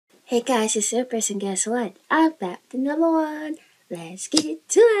Hey guys, it's Empress, and guess what? I'm back with another one. Let's get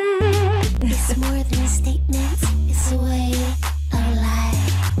to it. It's more than a statement, it's a way of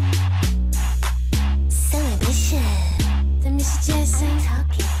life. Celebration. The Mr. Jess ain't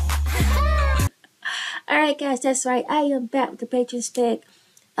talking. Alright guys, that's right. I am back with the Patron Spec.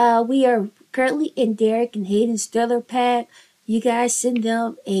 We are currently in Derek and Hayden's thriller pack. You guys send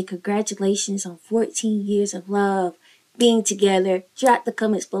them a congratulations on 14 years of love being together. Drop the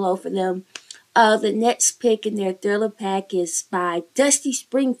comments below for them. The next pick in their thriller pack is by Dusty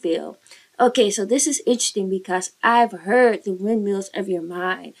Springfield. Okay, so this is interesting because I've heard the Windmills of Your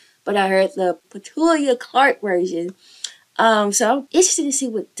Mind, but I heard the Petula Clark version. So I'm interested to see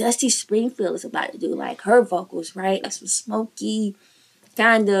what Dusty Springfield is about to do, like her vocals, right? Like some smoky,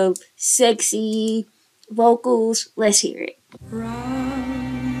 kind of sexy vocals. Let's hear it.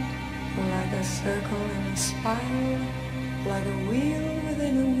 Round like a circle in a spiral, like a wheel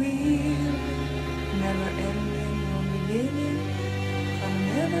within a wheel, never ending or beginning, a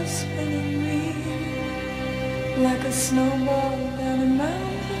never spinning reel, like a snowball down a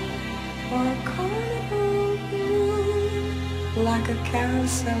mountain or a carnival balloon, like a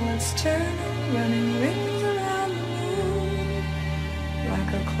carousel that's turning, running rings around the moon,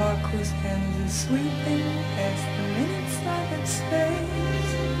 like a clock whose hands are sweeping past the minutes of its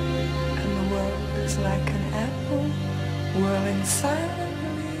space, and the world is like an apple whirling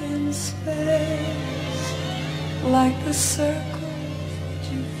silently in space, like the circles that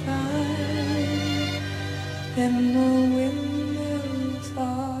you find in the windmills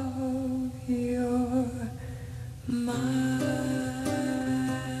of your mind.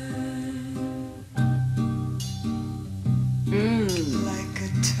 Like a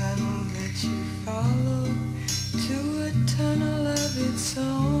tunnel that you follow to a tunnel of its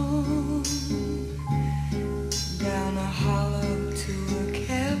own, down a hollow to a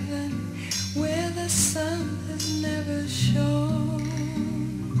cavern where the sun has never shone,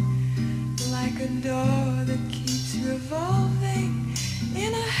 like a door that keeps revolving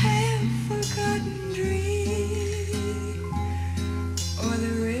in a half-forgotten dream, or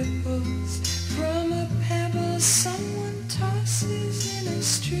the ripples from a pebble someone tosses in a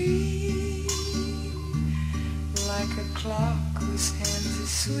stream, like a clock whose hands are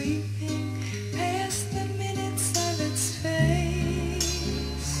sweeping past the minutes of its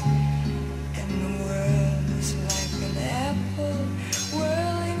face, and the world is like an apple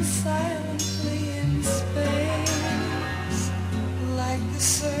whirling silently in space, like the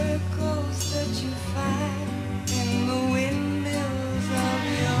circles that you find in the windmills of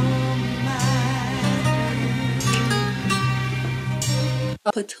your mind.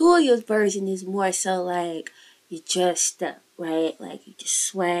 Petula's version is more so like you dressed up, right? Like you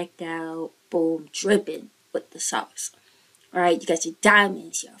just swagged out, boom, dripping with the sauce. Right? You got your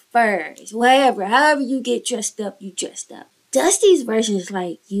diamonds, your furs, whatever. However you get dressed up, you dressed up. Dusty's version is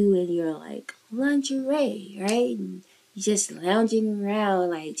like you in your like lingerie, right? And you just lounging around,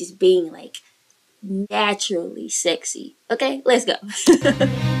 like just being like naturally sexy. Okay, let's go.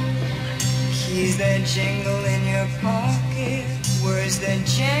 Keys that jingle in your pocket, words that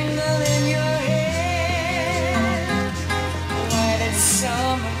jangle in your head. Why did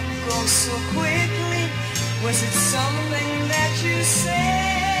summer go so quickly? Was it something that you said?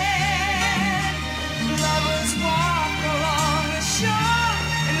 Lovers walk along the shore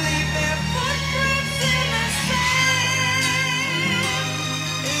and leave their footprints in the sand.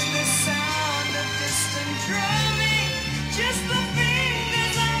 Is the sound of distant drumming just the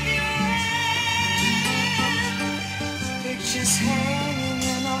fingers of your hand? Pictures hanging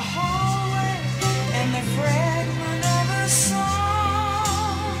in a hallway and the fragment of a song.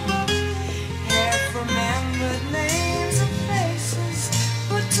 Half remembered names of faces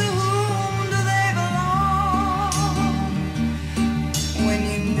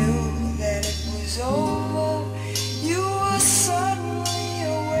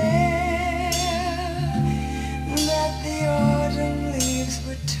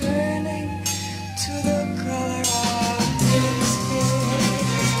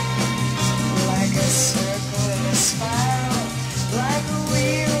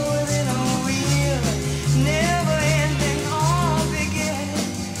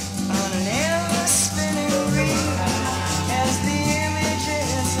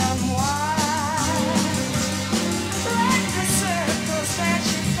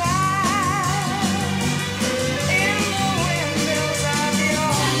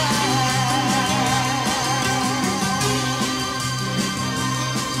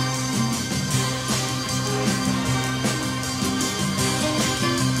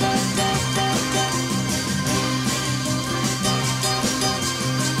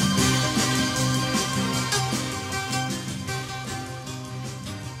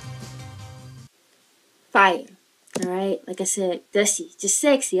Fire. Alright? Like I said, dusty. Just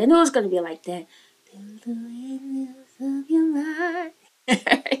sexy. I know it's gonna be like that. The windmills of your mind.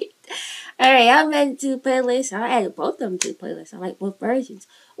 Alright. Alright, I'm adding to the playlist. I added both of them to the playlist. I like both versions.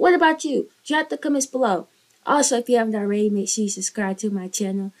 What about you? Drop the comments below. Also, if you haven't already, make sure you subscribe to my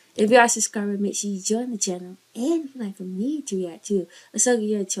channel. If you are subscribed, make sure you join the channel. And if you'd like for me to react to a song of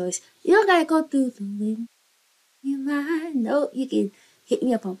your choice, you don't gotta go through the wind. You mind? No, you can hit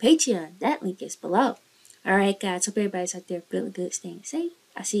me up on Patreon. That link is below. Alright, guys. Hope everybody's out there feeling good, staying safe.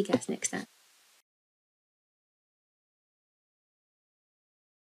 I'll see you guys next time.